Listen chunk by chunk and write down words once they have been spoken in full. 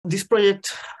This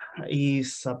project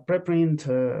is a preprint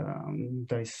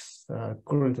that is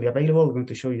currently available. I'm going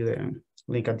to show you the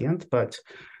link at the end, but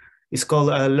it's called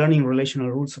Learning Relational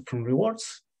Rules from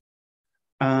Rewards.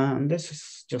 And this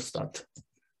is just that.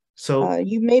 So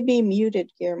you may be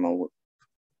muted, Guillermo.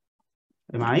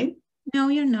 Am I? No,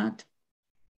 you're not.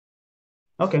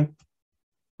 Okay.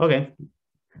 Okay.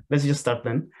 Let's just start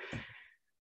then.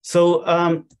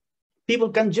 So people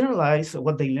can generalize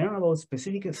what they learn about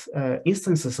specific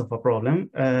instances of a problem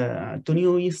to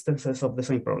new instances of the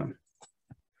same problem.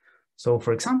 So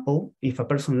for example, if a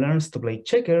person learns to play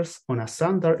checkers on a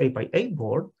standard 8x8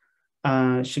 board,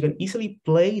 she can easily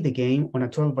play the game on a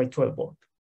 12x12 board.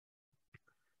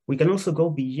 We can also go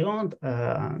beyond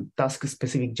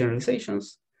task-specific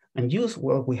generalizations and use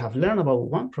what we have learned about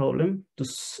one problem to,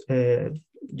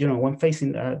 when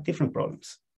facing different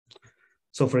problems.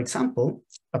 So for example,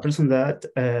 a person that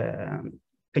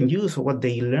can use what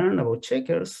they learn about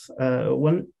checkers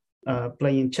when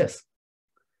playing chess.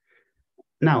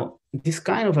 Now, this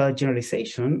kind of a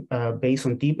generalization based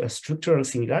on deep structural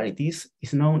similarities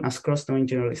is known as cross-domain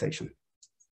generalization.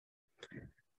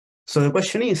 So the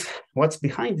question is, what's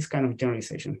behind this kind of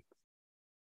generalization?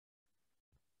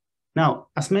 Now,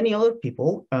 as many other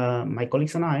people, my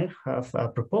colleagues and I have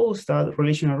proposed that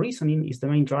relational reasoning is the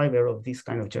main driver of this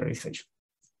kind of generalization,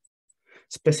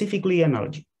 specifically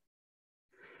analogy.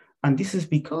 And this is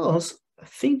because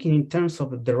thinking in terms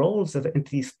of the roles that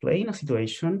entities play in a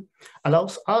situation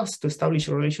allows us to establish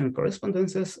relational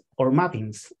correspondences or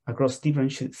mappings across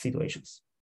different situations.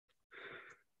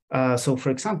 So for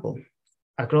example,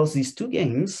 across these two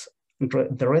games,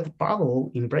 the red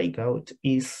puddle in Breakout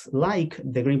is like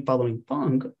the green puddle in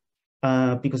Pong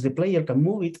because the player can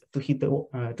move it to hit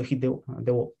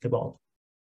the ball.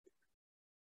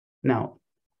 Now,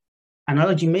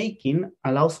 analogy making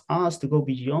allows us to go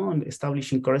beyond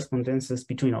establishing correspondences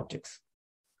between objects.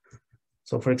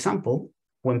 So for example,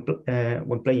 when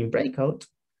playing Breakout,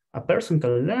 a person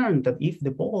can learn that if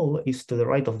the ball is to the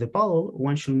right of the puddle,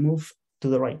 one should move to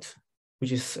the right,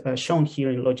 which is shown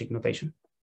here in logic notation.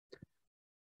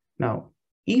 Now,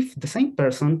 if the same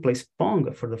person plays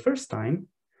Pong for the first time,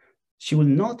 she will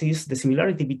notice the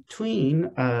similarity between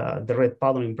the red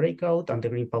puddle in Breakout and the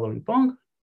green puddle in Pong,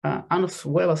 and as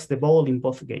well as the ball in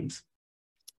both games.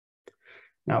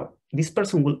 Now, this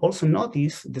person will also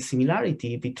notice the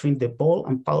similarity between the ball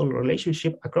and puddle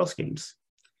relationship across games.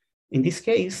 In this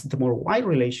case, the more Y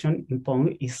relation in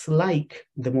Pong is like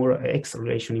the more X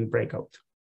relation in Breakout.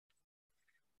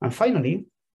 And finally,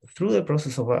 through the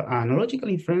process of analogical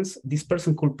inference, this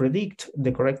person could predict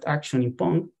the correct action in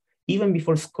Pong even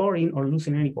before scoring or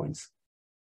losing any points.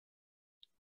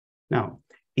 Now,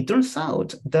 it turns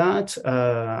out that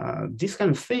this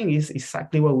kind of thing is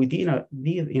exactly what we did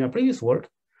in a previous work,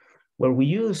 where we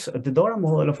use the DORA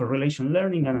model of a relational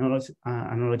learning and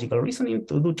analogical reasoning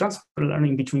to do transfer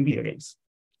learning between video games.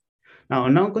 Now,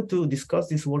 I'm not going to discuss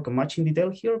this work much in detail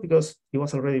here because it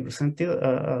was already presented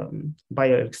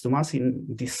by Alex Dumas in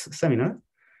this seminar.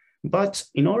 But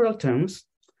in oral terms,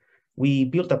 we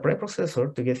built a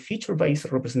preprocessor to get feature-based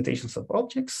representations of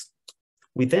objects.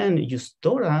 We then used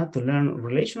DORA to learn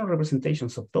relational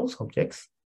representations of those objects.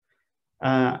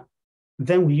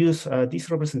 Then we use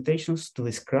these representations to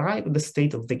describe the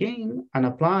state of the game and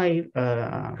apply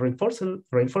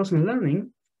reinforcement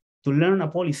learning to learn a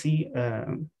policy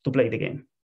to play the game.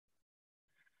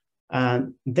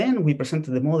 And then we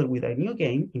presented the model with a new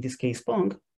game, in this case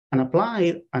Pong, and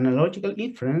applied analogical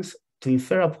inference to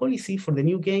infer a policy for the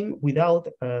new game without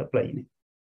playing it,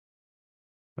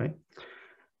 right?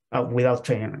 Without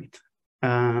training it.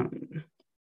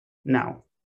 Now,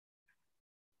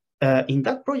 in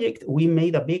that project, we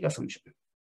made a big assumption,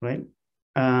 right?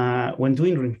 When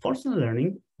doing reinforcement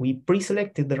learning, we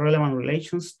pre-selected the relevant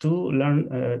relations to learn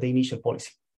the initial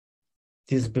policy.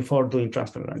 This is before doing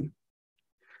transfer learning.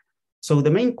 So the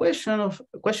main question of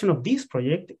this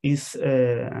project is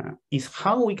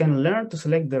how we can learn to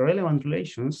select the relevant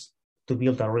relations to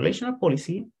build a relational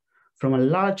policy from a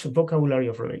large vocabulary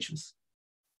of relations.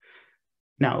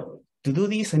 Now, to do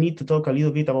this, I need to talk a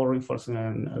little bit about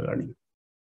reinforcement learning.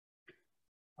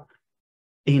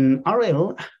 In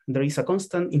RL, there is a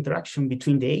constant interaction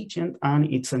between the agent and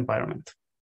its environment.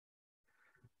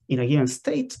 In a given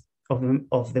state of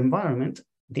the environment,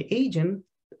 the agent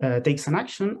takes an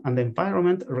action and the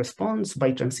environment responds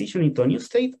by transitioning to a new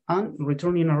state and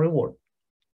returning a reward.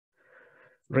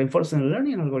 Reinforcement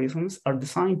learning algorithms are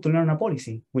designed to learn a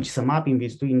policy, which is a mapping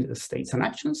between the states and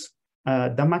actions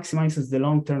that maximizes the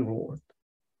long-term reward.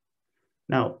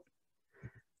 Now,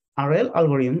 RL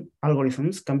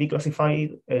algorithms can be classified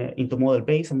into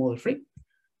model-based and model-free.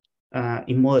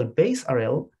 in model-based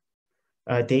RL,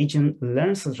 the agent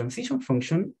learns a transition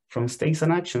function from states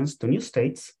and actions to new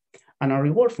states, and a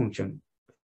reward function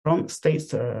from states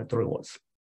to rewards.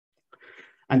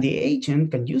 And the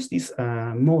agent can use this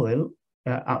model,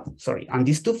 and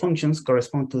these two functions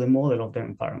correspond to the model of their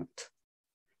environment.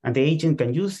 And the agent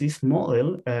can use this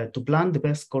model to plan the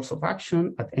best course of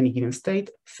action at any given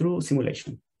state through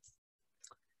simulation.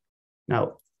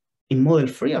 Now, in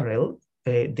model-free RL,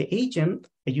 the agent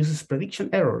uses prediction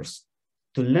errors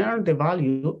to learn the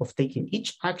value of taking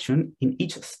each action in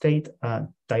each state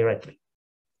directly.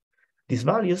 These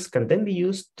values can then be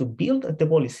used to build the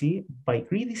policy by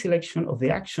greedy selection of the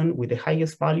action with the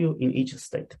highest value in each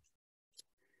state.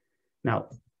 Now,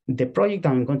 the project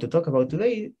I'm going to talk about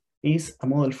today is a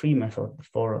model-free method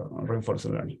for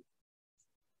reinforcement learning.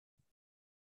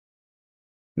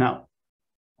 Now,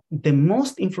 the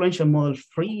most influential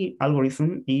model-free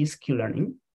algorithm is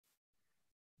Q-learning.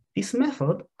 This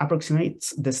method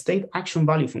approximates the state action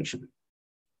value function.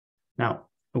 Now,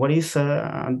 what is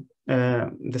the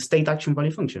state action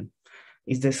value function?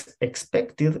 Is this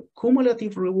expected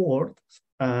cumulative reward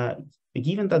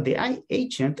given that the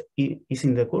agent is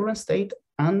in the current state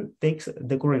and takes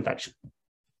the current action.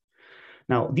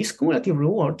 Now, these cumulative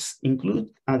rewards include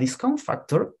a discount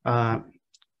factor. I'm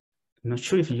not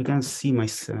sure if you can see my,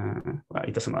 well,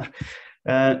 it doesn't matter.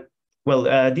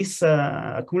 These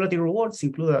cumulative rewards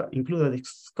include a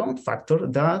discount factor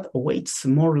that weights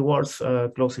more rewards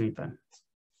closer in time.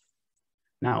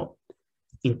 Now,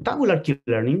 in tabular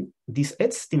Q-learning, these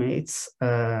estimates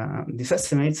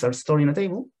are stored in a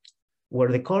table where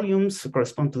the columns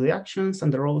correspond to the actions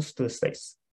and the rows to the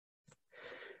states.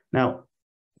 Now,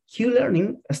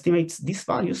 Q-learning estimates these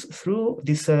values through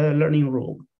this learning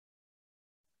rule.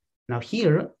 Now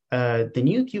here, the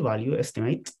new Q value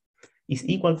estimate is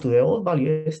equal to the old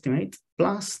value estimate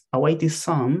plus a weighted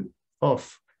sum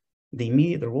of the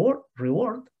immediate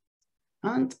reward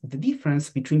and the difference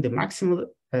between the maximum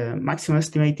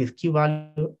estimated Q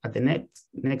value at the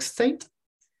next state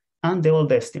and the old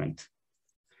estimate.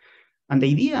 And the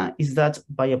idea is that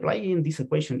by applying this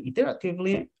equation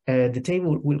iteratively, the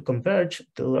table will converge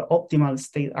to the optimal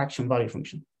state action value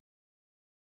function.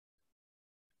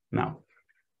 Now,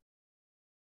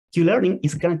 Q-learning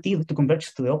is guaranteed to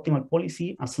converge to the optimal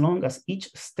policy as long as each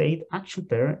state action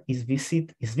pair is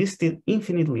visited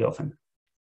infinitely often.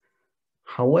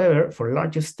 However, for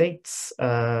larger states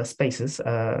spaces,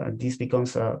 this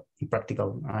becomes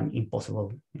impractical and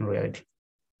impossible in reality.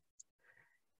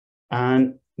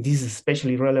 And this is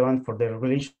especially relevant for the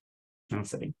relational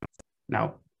setting.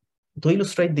 Now, to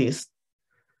illustrate this,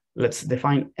 let's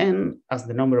define N as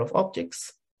the number of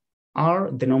objects, R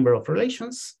the number of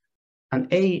relations, and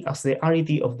A as the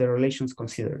arity of the relations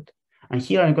considered. And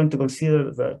here I'm going to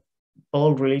consider that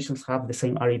all relations have the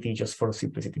same arity just for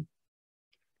simplicity.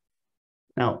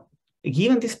 Now,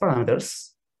 given these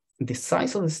parameters, the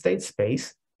size of the state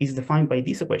space is defined by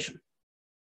this equation,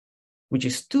 which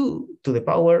is 2 to the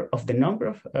power of the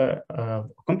number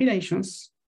of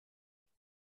combinations,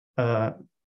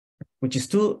 which is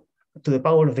 2 to the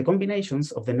power of the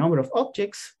combinations of the number of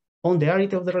objects on the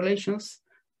arity of the relations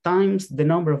times the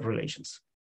number of relations.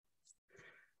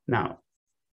 Now,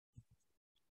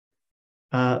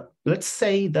 let's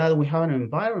say that we have an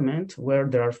environment where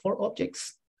there are 4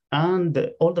 objects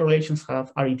and all the relations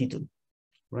have RET2,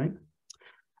 right?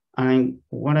 And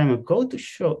what I'm about to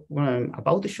show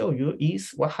you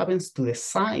is what happens to the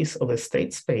size of the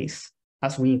state space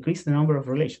as we increase the number of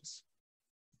relations.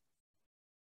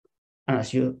 And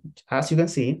as you can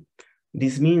see,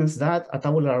 this means that a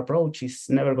tabular approach is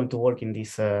never going to work in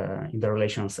this in the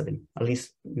relational setting, at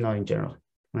least not in general,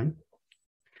 right?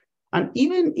 And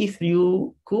even if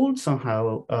you could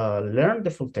somehow learn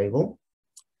the full table,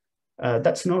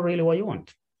 that's not really what you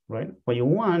want, right? What you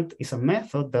want is a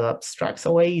method that abstracts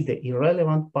away the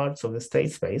irrelevant parts of the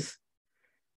state space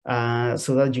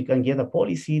so that you can get a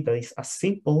policy that is as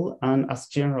simple and as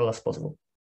general as possible.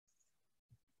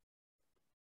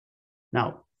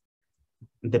 Now,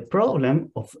 the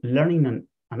problem of learning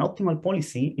an optimal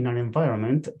policy in an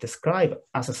environment described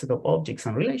as a set of objects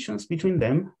and relations between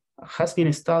them has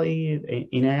been studied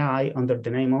in AI under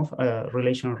the name of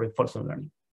relational reinforcement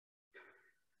learning.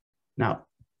 Now,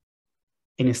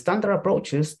 in standard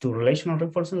approaches to relational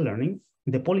reinforcement learning,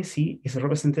 the policy is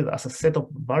represented as a set of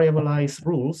variabilized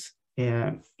rules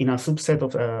in a subset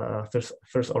of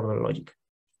first-order logic.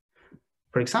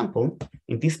 For example,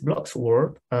 in this blocks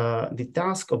world, the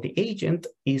task of the agent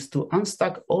is to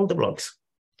unstack all the blocks.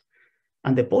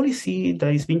 And the policy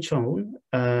that is being shown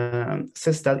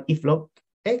says that if block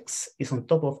X is on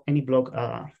top of any block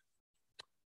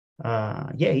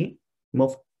Y,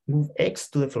 move move X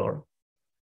to the floor.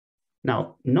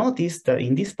 Now, notice that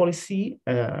in this policy,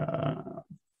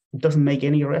 it doesn't make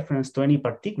any reference to any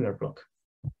particular block.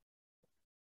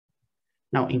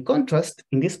 Now, in contrast,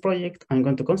 in this project, I'm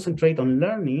going to concentrate on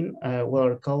learning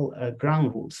what are called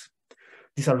ground rules.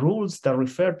 These are rules that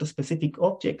refer to specific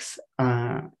objects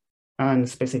and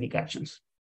specific actions.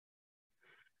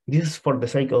 This is for the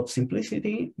sake of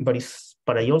simplicity, but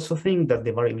I also think that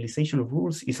the variabilization of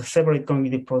rules is a separate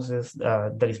cognitive process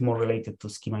that is more related to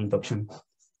schema induction.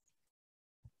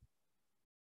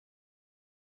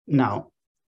 Now,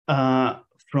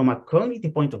 from a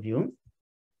cognitive point of view,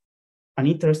 an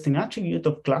interesting attribute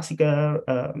of classical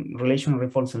relational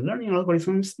reinforcement learning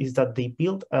algorithms is that they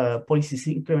build policies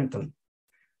incrementally.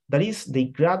 That is, they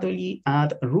gradually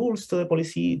add rules to the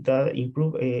policy that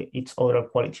improve its overall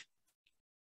quality.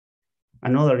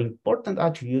 Another important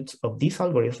attribute of these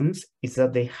algorithms is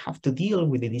that they have to deal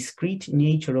with the discrete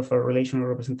nature of our relational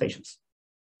representations.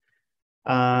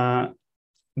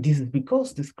 This is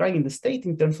because describing the state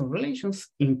in terms of relations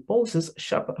imposes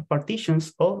sharp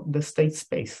partitions of the state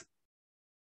space.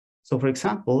 So for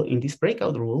example, in this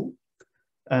breakout rule,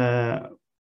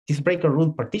 this breakout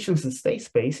rule partitions the state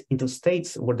space into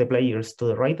states where the player is to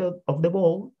the right of the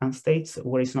ball and states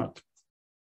where it's not.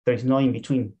 There is no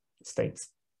in-between states.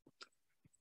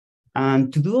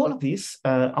 And to do all of this,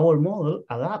 our model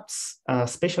adapts a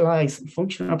specialized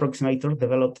functional approximator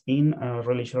developed in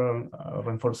relational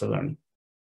reinforcement learning.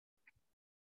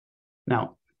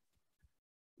 Now,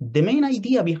 the main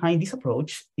idea behind this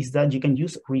approach is that you can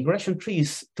use regression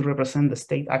trees to represent the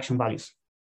state action values.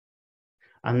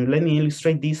 And let me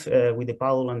illustrate this with the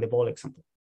paddle and the ball example.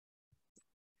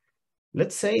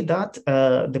 Let's say that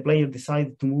the player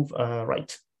decided to move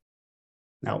right.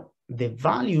 Now, the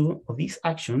value of this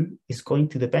action is going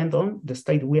to depend on the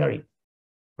state we are in,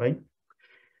 right?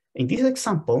 In this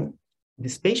example, the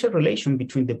spatial relation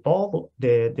between the paddle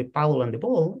and the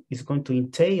ball is going to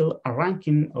entail a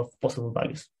ranking of possible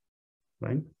values,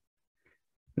 right?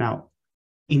 Now,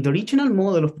 in the original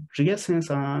model of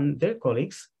Riesens and their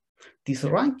colleagues, this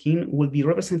ranking will be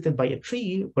represented by a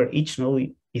tree where each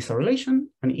node is a relation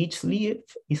and each leaf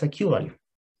is a Q value.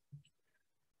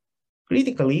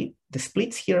 Critically, the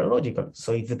splits here are logical.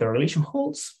 So if the relation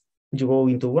holds, you go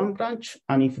into one branch,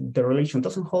 and if the relation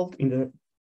doesn't hold in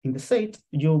the state,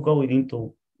 you go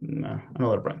into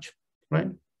another branch,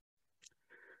 right?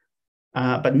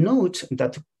 But note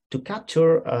that to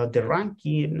capture the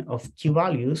ranking of Q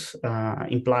values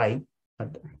implied,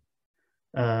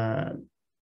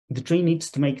 the tree needs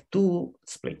to make two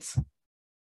splits.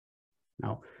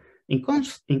 Now, in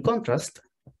contrast,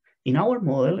 in our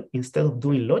model, instead of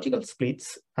doing logical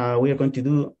splits, we are going to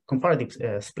do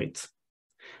comparative splits.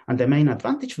 And the main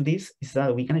advantage of this is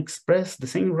that we can express the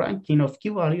same ranking of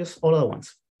Q values all at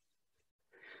once.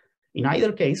 In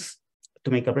either case,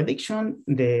 to make a prediction,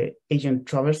 the agent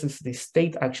traverses the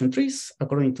state action trees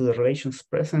according to the relations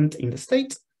present in the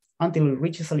state until it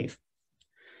reaches a leaf.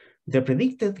 The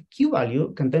predicted Q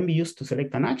value can then be used to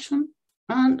select an action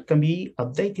and can be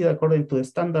updated according to the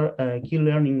standard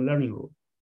Q-learning rule.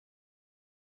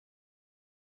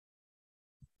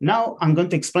 Now I'm going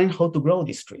to explain how to grow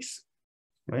these trees,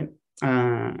 right?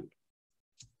 At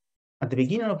the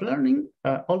beginning of learning,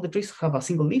 all the trees have a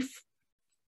single leaf.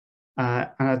 And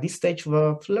at this stage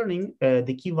of learning,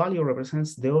 the key value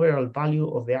represents the overall value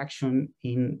of the action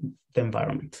in the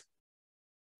environment.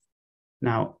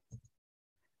 Now,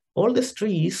 all these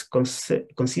trees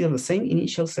consider the same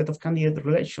initial set of candidate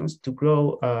relations to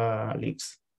grow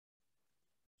leaves,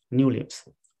 new leaves.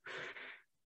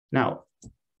 Now,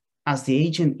 as the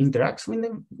agent interacts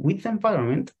with the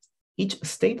environment, each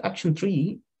state action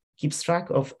tree keeps track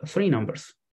of three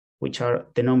numbers, which are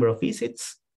the number of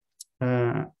visits,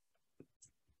 the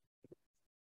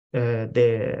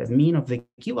mean of the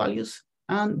Q values,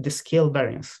 and the scale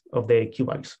variance of the Q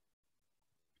values.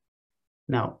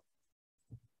 Now,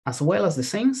 as well as the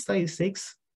same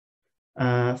statistics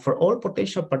for all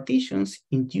potential partitions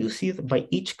induced by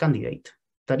each candidate,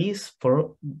 that is,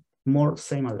 for more,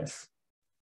 same, and less,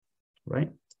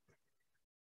 right?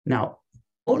 Now,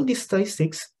 all these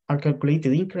statistics are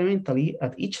calculated incrementally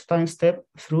at each time step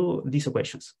through these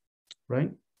equations,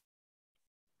 right?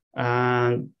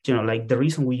 And like the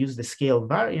reason we use the scale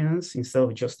variance instead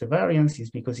of just the variance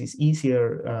is because it's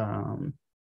easier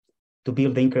to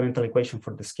build the incremental equation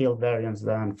for the scale variance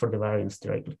than for the variance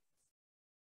directly.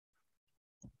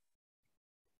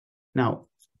 Now,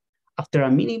 after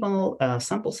a minimal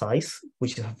sample size,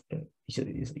 which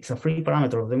is a free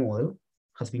parameter of the model,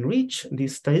 has been reached,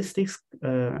 these statistics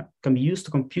can be used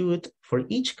to compute for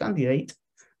each candidate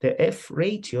the F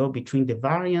ratio between the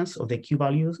variance of the Q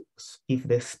values if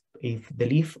the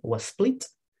leaf was split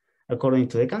according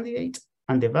to the candidate,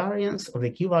 and the variance of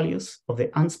the Q values of the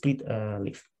unsplit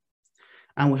leaf.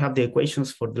 And we have the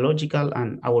equations for the logical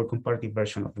and our comparative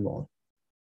version of the model.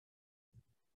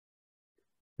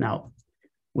 Now,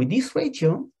 with this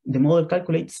ratio, the model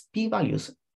calculates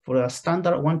p-values for a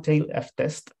standard one-tailed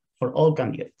F-test for all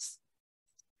candidates.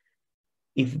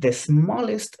 If the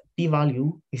smallest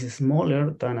p-value is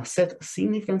smaller than a set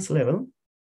significance level,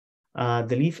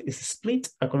 the leaf is split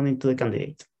according to the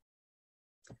candidate.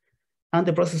 And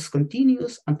the process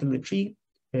continues until the tree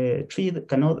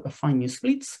cannot find new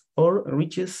splits or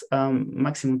reaches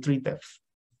maximum tree depth.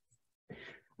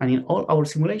 And in all our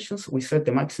simulations, we set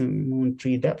the maximum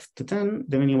tree depth to 10,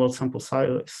 the minimal sample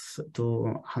size to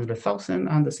 100,000,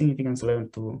 and the significance level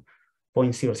to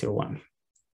 0.001.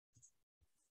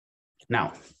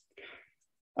 Now,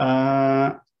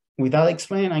 with that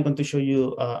explained, I'm going to show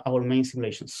you our main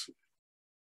simulations.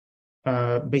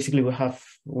 Basically,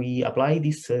 we apply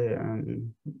this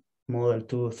model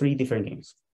to 3 different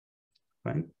games,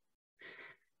 right?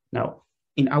 Now,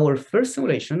 in our first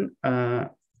simulation,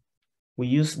 we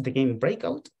use the game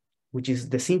Breakout, which is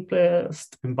the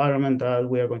simplest environment that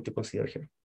we are going to consider here.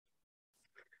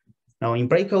 Now, in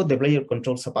Breakout, the player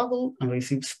controls a paddle and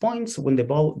receives points when the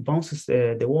ball bounces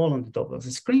the wall on the top of the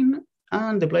screen,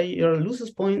 and the player loses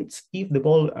points if the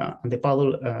ball and the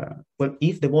paddle,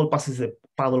 if the ball passes the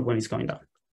paddle when it's going down.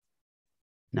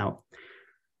 Now,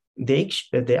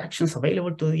 the actions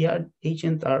available to the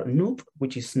agent are noob,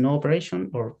 which is no operation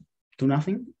or do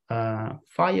nothing,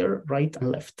 fire, right,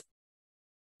 and left.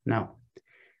 Now,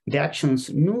 the actions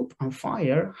noob and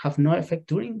fire have no effect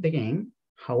during the game.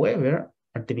 However,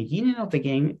 at the beginning of the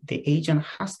game, the agent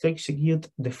has to execute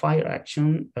the fire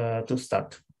action to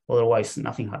start. Otherwise,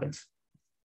 nothing happens.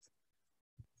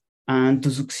 And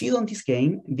to succeed on this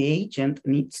game, the agent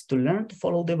needs to learn to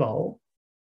follow the ball,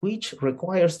 which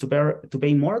requires to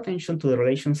pay more attention to the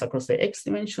relations across the X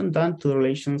dimension than to the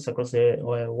relations across the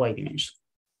Y dimension.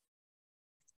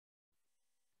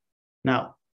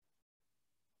 Now,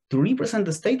 to represent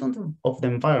the state of the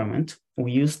environment,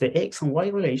 we use the X and Y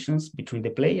relations between the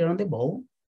player and the ball,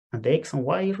 and the X and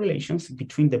Y relations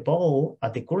between the ball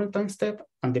at the current time step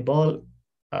and the ball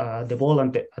at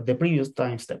the previous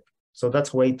time step. So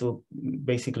that's a way to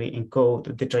basically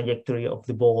encode the trajectory of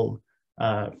the ball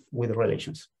with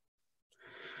relations.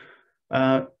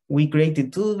 We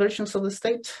created 2 versions of the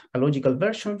state, a logical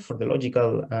version for the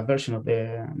logical version of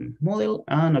the model,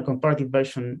 and a comparative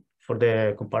version for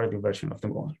the comparative version of the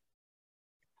model.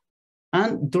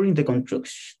 And during the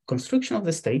construction of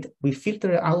the state, we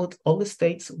filter out all the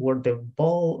states where the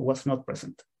ball was not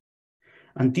present.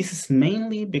 And this is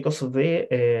mainly because of the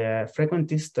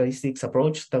frequentist statistics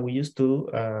approach that we use to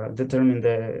determine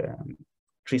the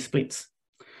tree splits.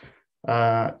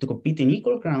 To compete in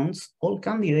equal grounds, all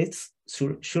candidates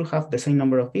should have the same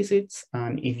number of visits.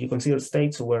 And if you consider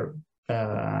states where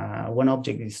one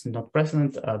object is not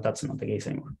present, that's not the case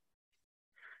anymore.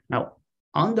 Now,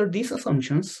 under these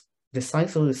assumptions, the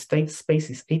size of the state space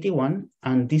is 81,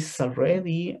 and this is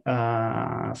already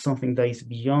something that is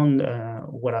beyond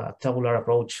what a tabular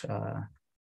approach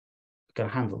can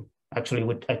handle.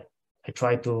 Actually, I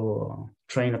tried to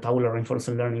train a tabular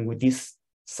reinforcement learning with this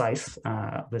size,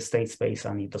 the state space,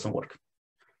 and it doesn't work.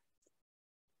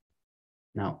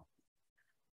 Now,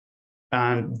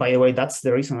 and by the way, that's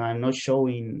the reason I'm not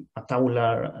showing a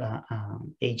tabular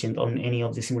agent on any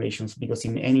of the simulations, because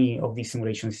in any of these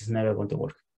simulations, it's never going to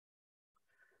work.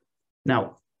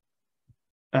 Now,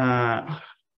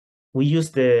 we use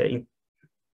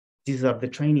these are the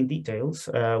training details.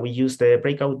 We use the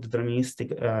Breakout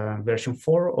deterministic version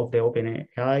 4 of the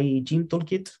OpenAI Gym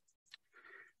toolkit.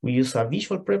 We use a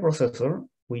visual preprocessor,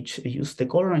 which uses the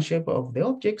color and shape of the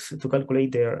objects to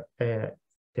calculate their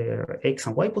X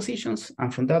and Y positions.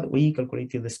 And from that, we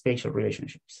calculated the spatial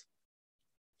relationships.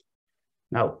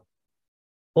 Now,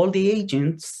 all the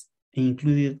agents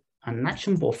included an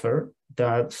action buffer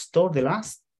that stored the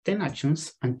last 10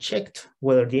 actions and checked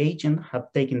whether the agent had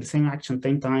taken the same action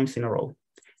 10 times in a row,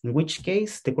 in which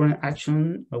case the current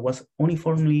action was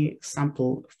uniformly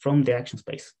sampled from the action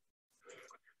space.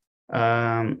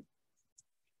 Now,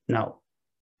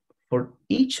 for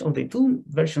each of the 2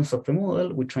 versions of the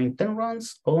model, we trained 10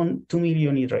 runs on 2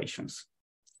 million iterations.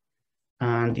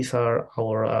 And these are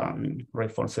our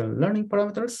reinforcement learning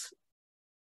parameters.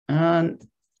 And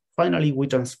finally, we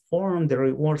transform the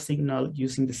reward signal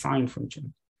using the sign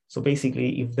function. So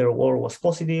basically, if the reward was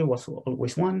positive, it was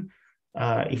always 1.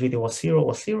 If it was 0, it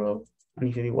was 0. And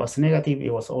if it was negative,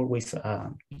 it was always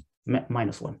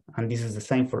 -1. And this is the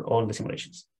same for all the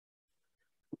simulations.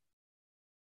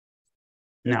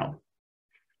 Now,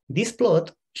 this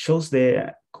plot shows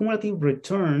the cumulative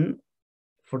return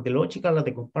for the logical and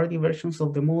the comparative versions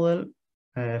of the model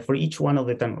for each one of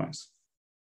the 10 runs.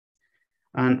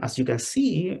 And as you can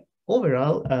see,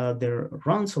 overall, the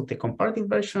runs of the comparative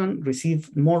version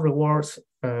receive more rewards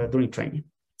during training.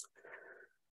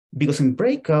 Because in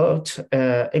Breakout,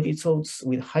 episodes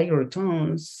with higher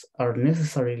returns are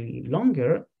necessarily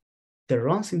longer, the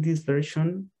runs in this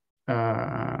version,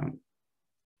 in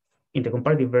the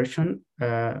comparative version,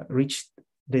 reached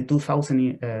the 2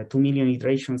 million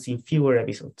iterations in fewer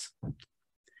episodes.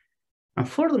 And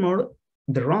furthermore,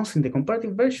 the runs in the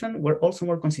comparative version were also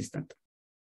more consistent.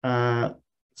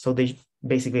 So they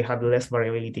basically had less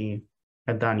variability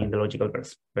than in the logical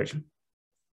version.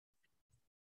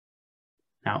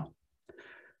 Now,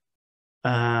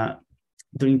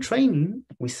 during training,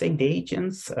 we save the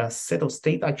agents a set of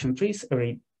state action trees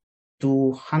every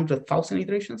 200,000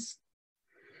 iterations.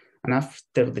 And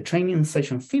after the training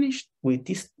session finished, we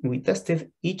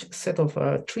tested each set of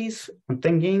trees on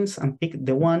 10 games and picked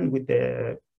the one with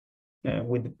the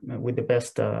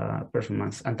best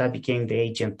performance, and that became the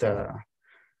agent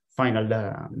final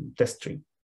test tree.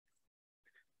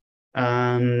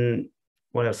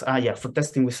 What else? Yeah, for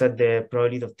testing, we set the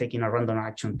probability of taking a random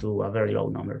action to a very low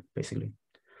number, basically.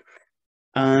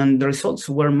 And the results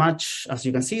were much, as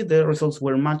you can see, the results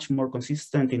were much more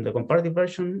consistent in the comparative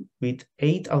version, with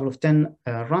 8 out of 10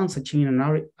 runs achieving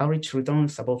an average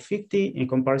returns above 50 in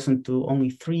comparison to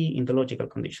only 3 in the logical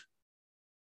condition.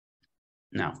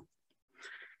 Now,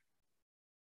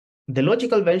 the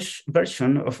logical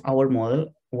version of our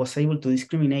model was able to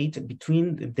discriminate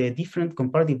between the different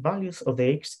comparative values of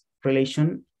the X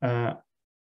relation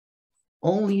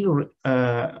only.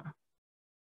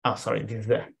 Sorry, this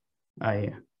is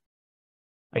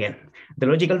again, the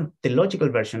logical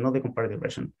version, not the comparative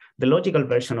version. The logical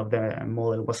version of the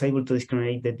model was able to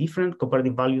discriminate the different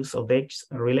comparative values of the X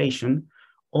relation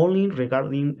only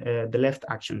regarding the left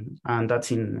action, and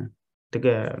that's in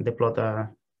the plot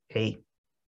A.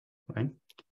 Right?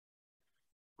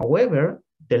 However,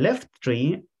 the left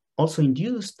tree also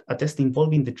induced a test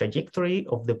involving the trajectory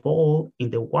of the ball in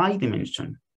the Y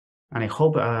dimension, and I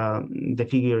hope the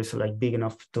figure is like big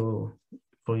enough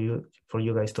for you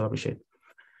guys to appreciate,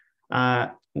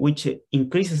 which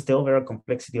increases the overall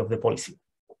complexity of the policy.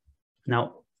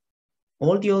 Now,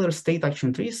 all the other state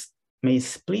action trees made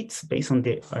splits based on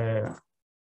the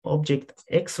object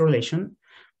X relation,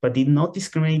 but did not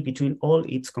discriminate between all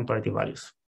its comparative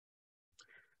values.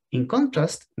 In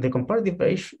contrast, the comparative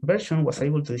version was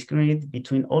able to discriminate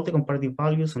between all the comparative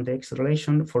values on the X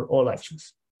relation for all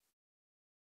actions.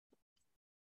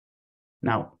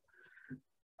 Now,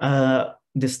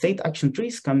 the state action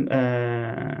trees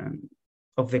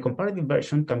of the comparative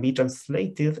version can be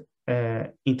translated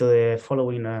into the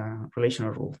following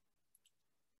relational rule.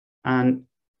 And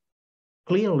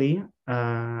clearly,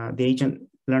 the agent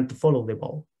learned to follow the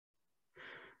ball.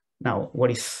 Now, what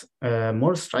is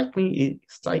more striking,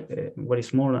 what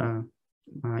is more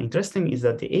interesting is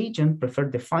that the agent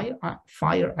preferred the fire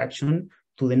action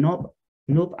to the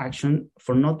noob action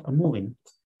for not moving,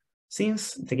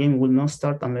 since the game will not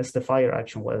start unless the fire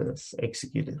action was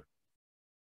executed.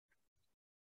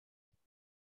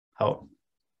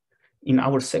 In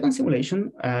our second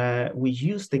simulation, we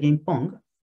used the game Pong.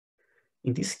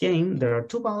 In this game, there are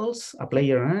 2 balls, a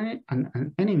player and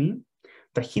an enemy,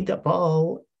 that hit the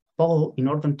ball in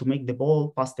order to make the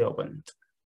ball pass the opponent.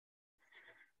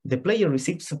 The player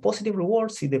receives positive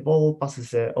rewards if the ball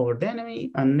passes over the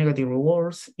enemy, and negative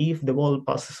rewards if the ball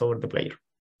passes over the player.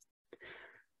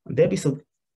 The episode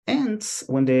ends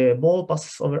when the ball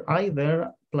passes over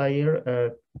either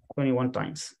player 21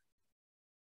 times.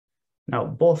 Now,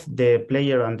 both the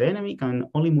player and the enemy can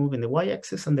only move in the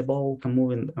y-axis, and the ball can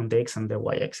move on the x and the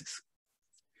y-axis.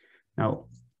 Now,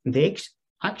 the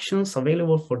actions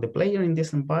available for the player in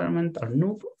this environment are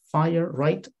noob, fire,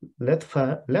 right,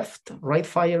 left, right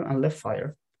fire, and left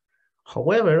fire.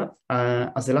 However,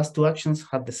 as the last 2 actions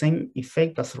have the same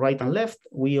effect as right and left,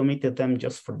 we omitted them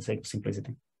just for the sake of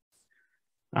simplicity.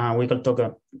 We can talk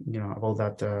about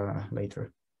that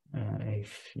later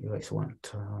if you guys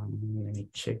want. Let me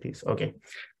check this. Okay,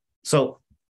 so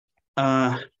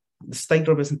the state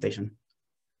representation.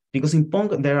 Because in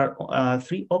Pong there are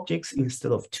 3 objects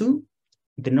instead of 2,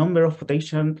 the number of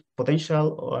potential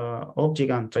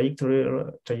object and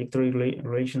trajectory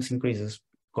relations increases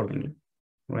accordingly,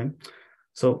 right?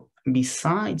 So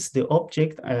besides the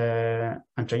object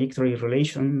and trajectory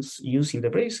relations used in the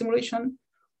previous simulation,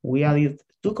 we added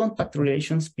 2 contact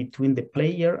relations between the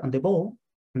player and the ball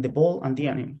and the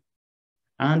enemy.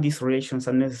 And these relations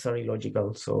are necessarily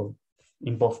logical, so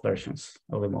in both versions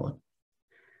of the model.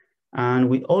 And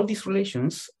with all these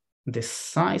relations, the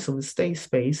size of the state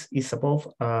space is above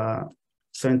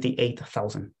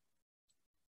 78,000.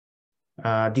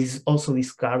 This is also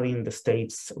discarding the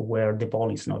states where the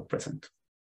ball is not present.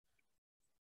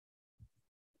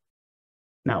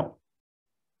 Now,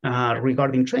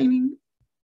 regarding training,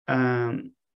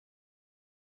 in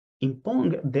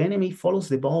Pong, the enemy follows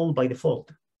the ball by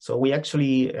default. So we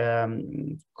actually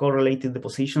correlated the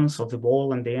positions of the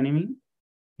ball and the enemy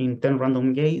in 10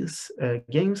 random games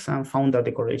and found that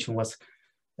the correlation was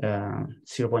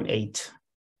 0.8.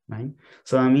 Right?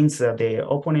 So that means that the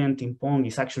opponent in Pong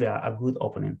is actually a good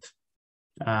opponent.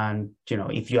 And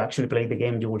if you actually play the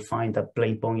game, you will find that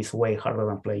playing Pong is way harder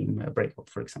than playing Breakout,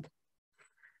 for example.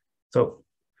 So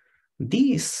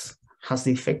this has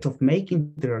the effect of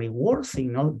making the reward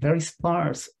signal very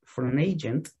sparse for an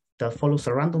agent that follows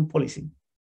a random policy.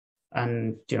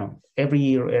 And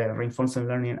every reinforcement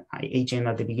learning agent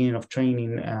at the beginning of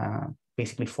training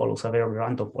basically follows a very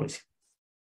random policy.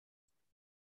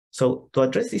 So to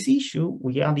address this issue,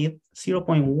 we added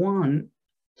 0.1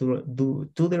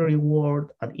 to the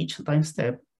reward at each time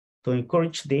step to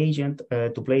encourage the agent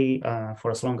to play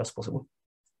for as long as possible.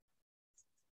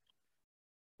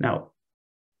 Now,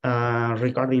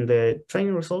 regarding the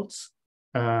training results,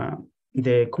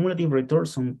 the cumulative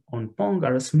returns on Pong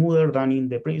are smoother than in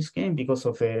the previous game because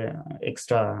of the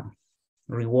extra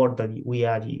reward that we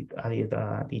added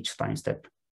at each time step.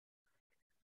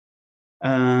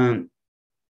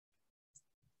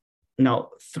 Now,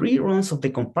 3 runs of the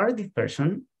comparative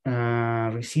version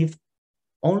received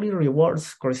only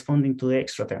rewards corresponding to the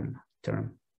extra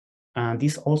term. And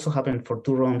this also happened for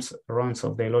 2 runs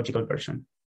of the logical version.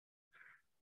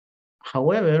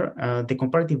 However, the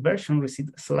comparative version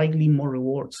received slightly more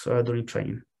rewards during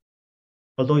training,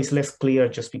 although it's less clear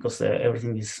just because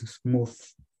everything is smooth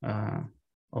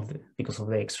because of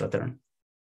the extra term.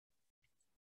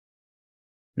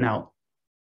 Now,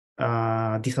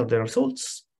 these are the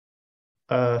results.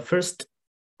 First,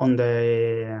 on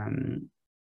the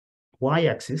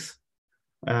y-axis,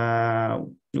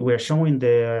 we're showing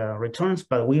the returns,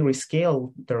 but we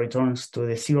rescale the returns to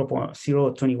the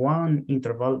 0.021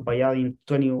 interval by adding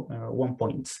 21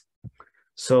 points.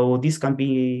 So this can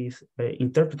be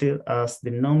interpreted as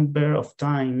the number of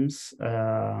times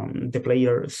the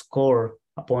player score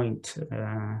a point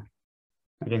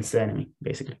against the enemy,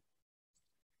 basically.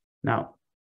 Now,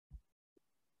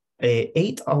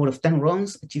 8 out of 10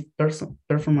 runs achieve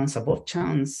performance above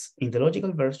chance in the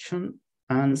logical version,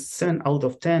 and 7 out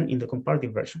of 10 in the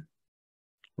comparative version,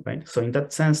 right? So in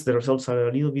that sense, the results are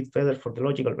a little bit better for the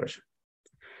logical version.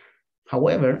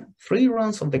 However, 3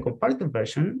 runs of the comparative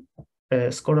version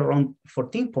scored around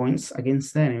 14 points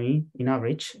against the enemy in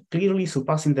average, clearly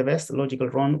surpassing the best logical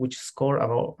run, which scored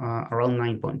about around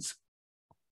 9 points.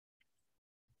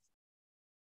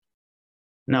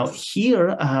 Now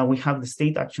here we have the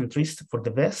state action trees for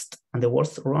the best and the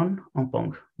worst run on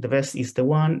Pong. The best is the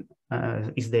one,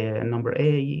 is the number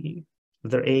A,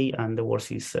 letter A, and the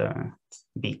worst is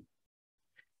B.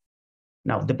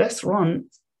 Now the best run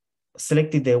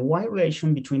selected the Y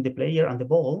relation between the player and the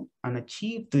ball and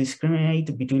achieved to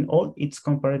discriminate between all its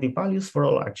comparative values for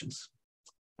all actions.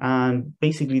 And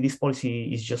basically this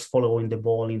policy is just following the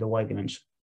ball in the Y dimension.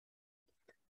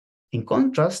 In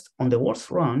contrast, on the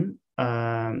worst run,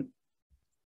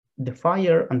 the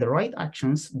fire and the right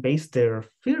actions base their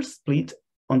first split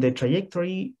on the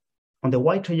trajectory, on the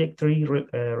Y trajectory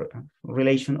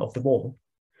relation of the ball,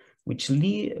 which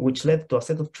led to a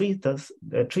set of trees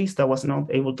that was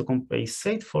not able to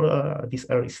compensate for these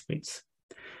early splits.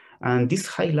 And this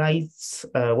highlights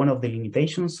one of the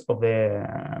limitations of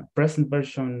the present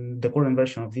version, the current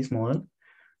version of this model,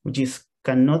 which is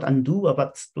cannot undo a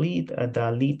bad split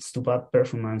that leads to bad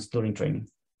performance during training.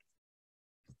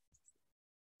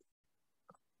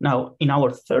 Now, in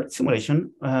our third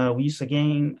simulation, we use a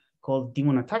game called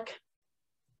Demon Attack.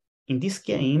 In this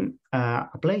game,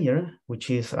 a player, which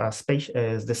is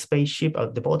the spaceship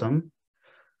at the bottom,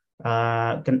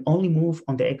 can only move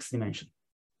on the X dimension.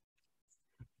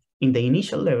 In the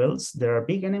initial levels, there are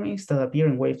big enemies that appear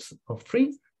in waves of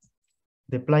 3.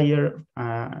 The player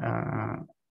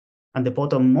and the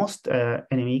bottommost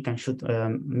enemy can shoot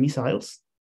missiles.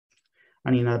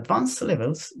 And in advanced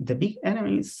levels, the big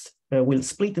enemies will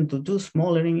split into 2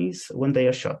 small enemies when they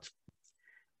are shot.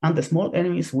 And the small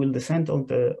enemies will descend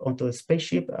onto the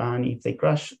spaceship, and if they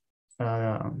crash,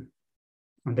 and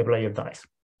the player dies.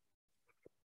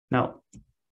 Now,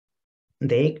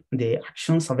 the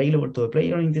actions available to the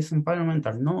player in this environment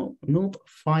are noob,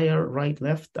 fire, right,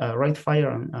 left, right fire,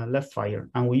 and left fire,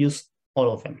 and we use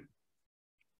all of them.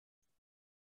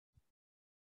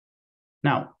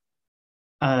 Now,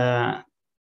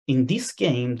 In this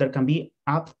game, there can be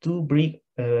up to 3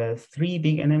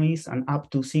 big enemies and up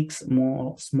to 6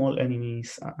 more small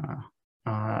enemies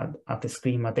at the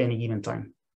screen at any given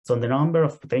time. So the number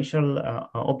of potential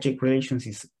object relations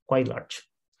is quite large.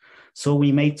 So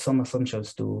we made some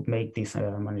assumptions to make this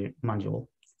manageable,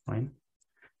 right?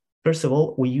 First of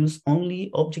all, we use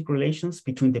only object relations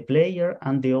between the player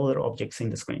and the other objects in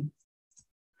the screen.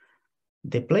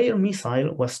 The player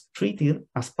missile was treated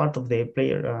as part of the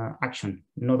player action,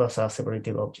 not as a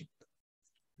separated object.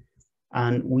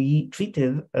 And we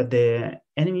treated the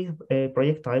enemy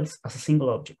projectiles as a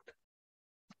single object.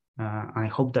 I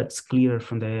hope that's clear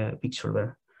from the picture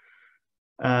there.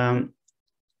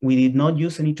 We did not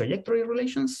use any trajectory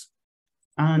relations,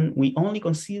 and we only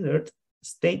considered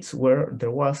states where there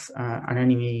was an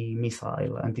enemy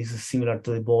missile, and this is similar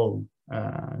to the ball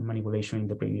manipulation in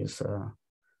the previous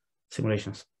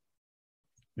simulations.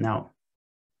 Now,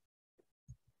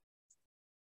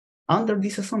 under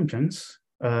these assumptions,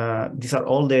 these are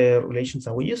all the relations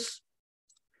that we use.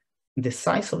 The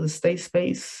size of the state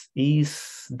space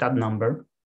is that number,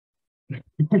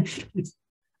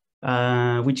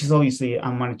 which is obviously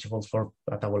unmanageable for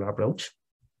a tabular approach,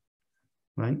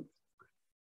 right?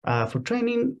 For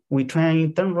training, we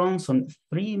train 10 runs on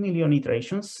 3 million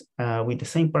iterations with the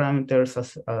same parameters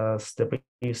as the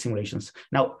previous simulations.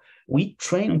 Now, we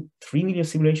train on 3 million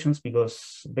simulations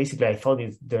because basically I thought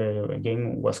the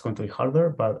game was going to be harder,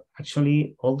 but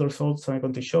actually all the results I'm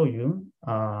going to show you,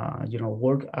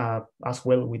 work as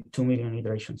well with 2 million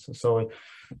iterations. So,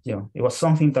 it was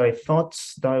something that I thought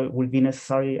that would be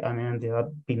necessary and ended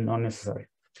up being not necessary.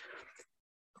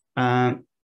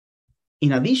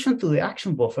 In addition to the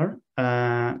action buffer,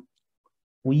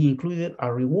 we included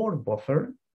a reward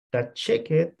buffer that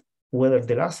checked whether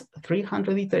the last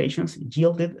 300 iterations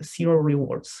yielded 0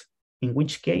 rewards, in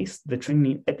which case the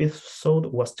training episode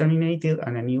was terminated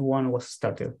and a new one was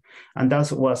started. And that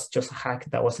was just a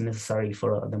hack that wasn't necessary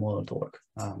for the model to work.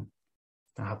 I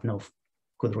have no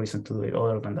good reason to do it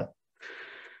other than that.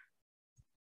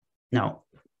 Now,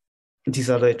 these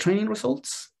are the training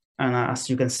results. And as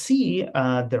you can see,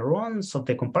 the runs of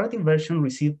the comparative version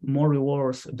received more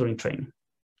rewards during training.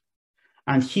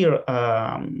 And here,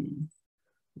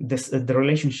 the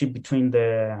relationship between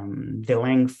the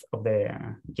length of the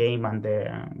game and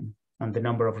the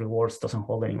number of rewards doesn't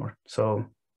hold anymore. So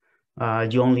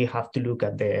you only have to look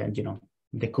at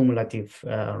the cumulative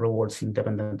rewards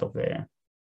independent of the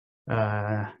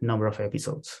number of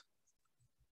episodes.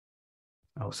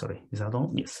 Oh, sorry, is that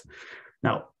all? Yes.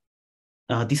 Now,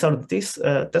 these are these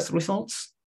test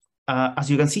results. As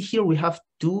you can see here, we have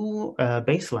 2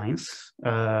 baselines.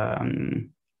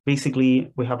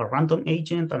 Basically, we have a random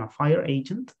agent and a fire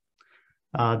agent.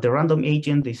 The random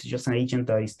agent is just an agent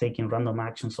that is taking random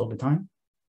actions all the time.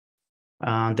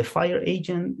 The fire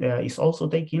agent is also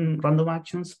taking random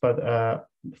actions, but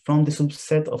from the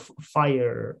subset of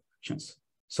fire actions.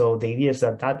 So the idea is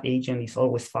that that agent is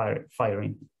always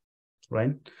firing,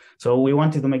 right? So we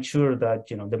wanted to make sure that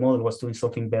the model was doing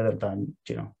something better than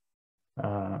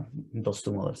those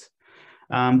 2 models.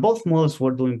 Both models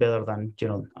were doing better than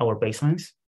our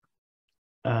baselines.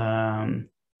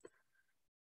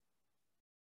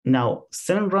 Now,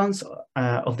 7 runs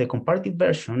of the comparative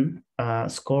version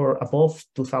score above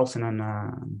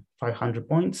 2,500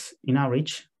 points in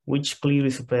average, which clearly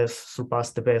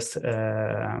surpassed the best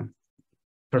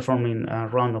performing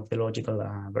run of the logical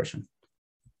version.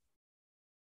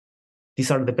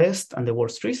 These are the best and the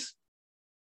worst trees.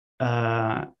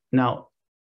 Now,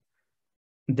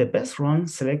 the best run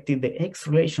selected the X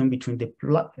relation between the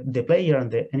player and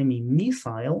the enemy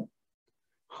missile.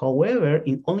 However,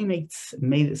 it only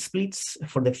made splits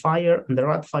for the fire and the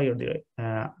rat fire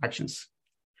actions.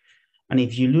 And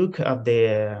if you look at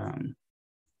the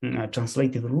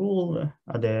translated rule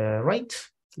at the right,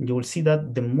 you will see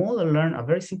that the model learned a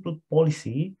very simple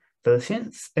policy that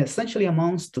essentially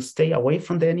amounts to stay away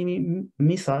from the enemy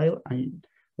missile and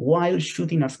while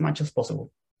shooting as much as possible.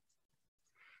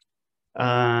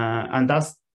 And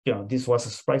that's, this was a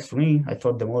surprise for me. I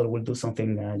thought the model would do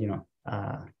something,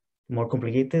 more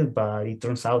complicated, but it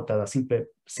turns out that a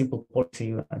simple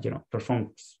policy,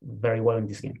 performs very well in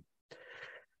this game.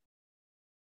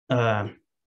 Now,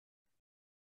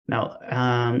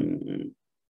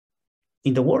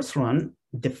 in the worst run,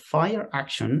 the fire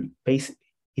action based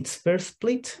its first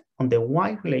split on the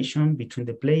Y relation between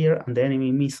the player and the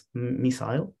enemy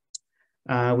missile,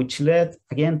 which led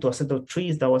again to a set of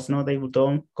trees that was not able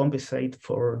to compensate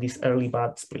for this early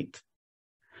bad split.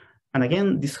 And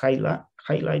again, this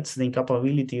highlights the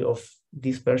incapability of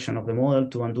this version of the model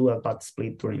to undo a bad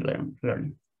split during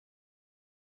learning.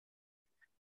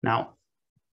 Now,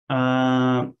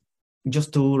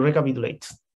 Just to recapitulate,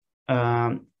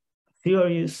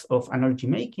 theories of analogy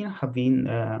making have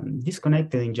been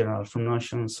disconnected in general from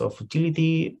notions of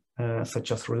utility,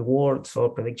 such as rewards or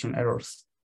prediction errors.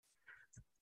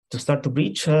 To start to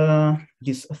bridge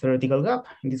this theoretical gap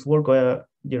in this work,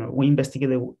 we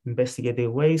investigated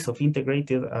ways of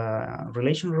integrated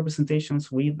relational representations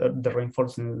with the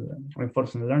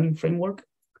reinforcement learning framework.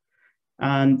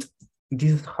 And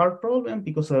this is a hard problem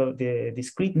because of the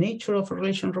discrete nature of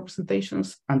relational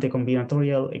representations and the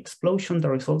combinatorial explosion that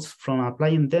results from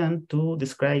applying them to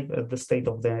describe the state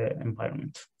of the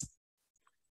environment.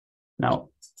 Now,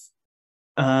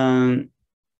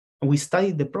 we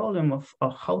studied the problem of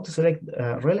how to select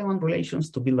relevant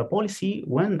relations to build a policy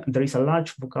when there is a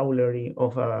large vocabulary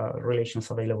of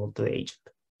relations available to the agent.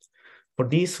 For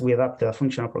this, we adapted a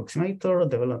function approximator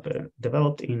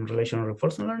developed in relational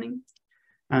reinforcement learning.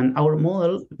 And our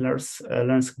model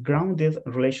learns grounded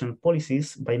relational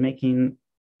policies by making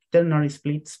ternary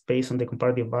splits based on the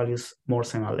comparative values more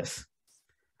and less.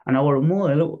 And our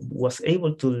model was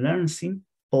able to learn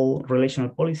simple relational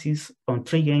policies on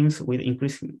 3 games with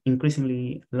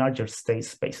increasingly larger state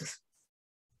spaces.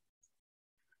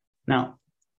 Now,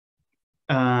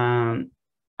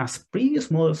 as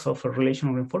previous models of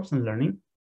relational reinforcement learning,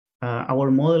 our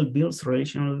model builds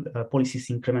relational policies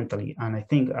incrementally. And I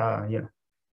think,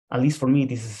 at least for me,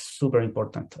 this is super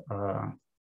important.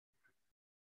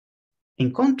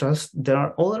 In contrast, there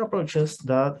are other approaches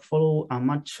that follow a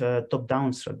much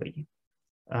top-down strategy.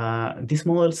 These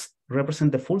models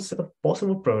represent the full set of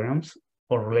possible programs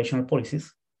or relational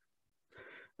policies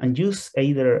and use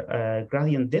either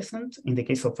gradient descent in the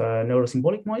case of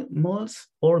neurosymbolic models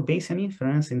or Bayesian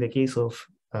inference in the case of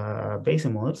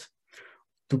Bayesian models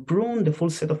to prune the full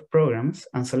set of programs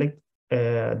and select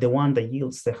the one that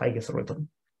yields the highest return.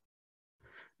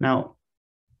 Now,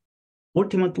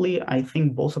 ultimately, I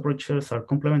think both approaches are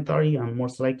complementary and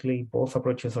most likely both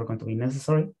approaches are going to be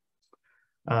necessary.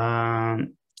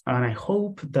 And I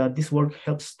hope that this work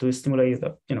helps to stimulate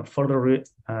further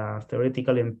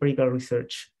theoretical and empirical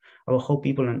research about how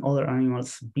people and other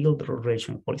animals build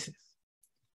relational policies.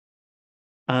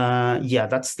 Yeah,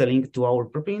 that's the link to our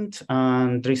preprint.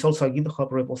 And there is also a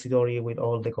GitHub repository with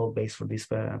all the code base for this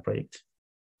project.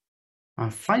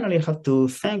 And finally, I have to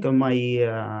thank my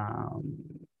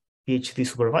PhD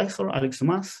supervisor, Alex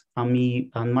Dumas,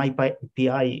 and my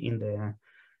PI in the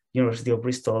University of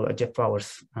Bristol, Jeff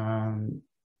Flowers.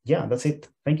 Yeah, that's it.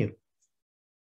 Thank you.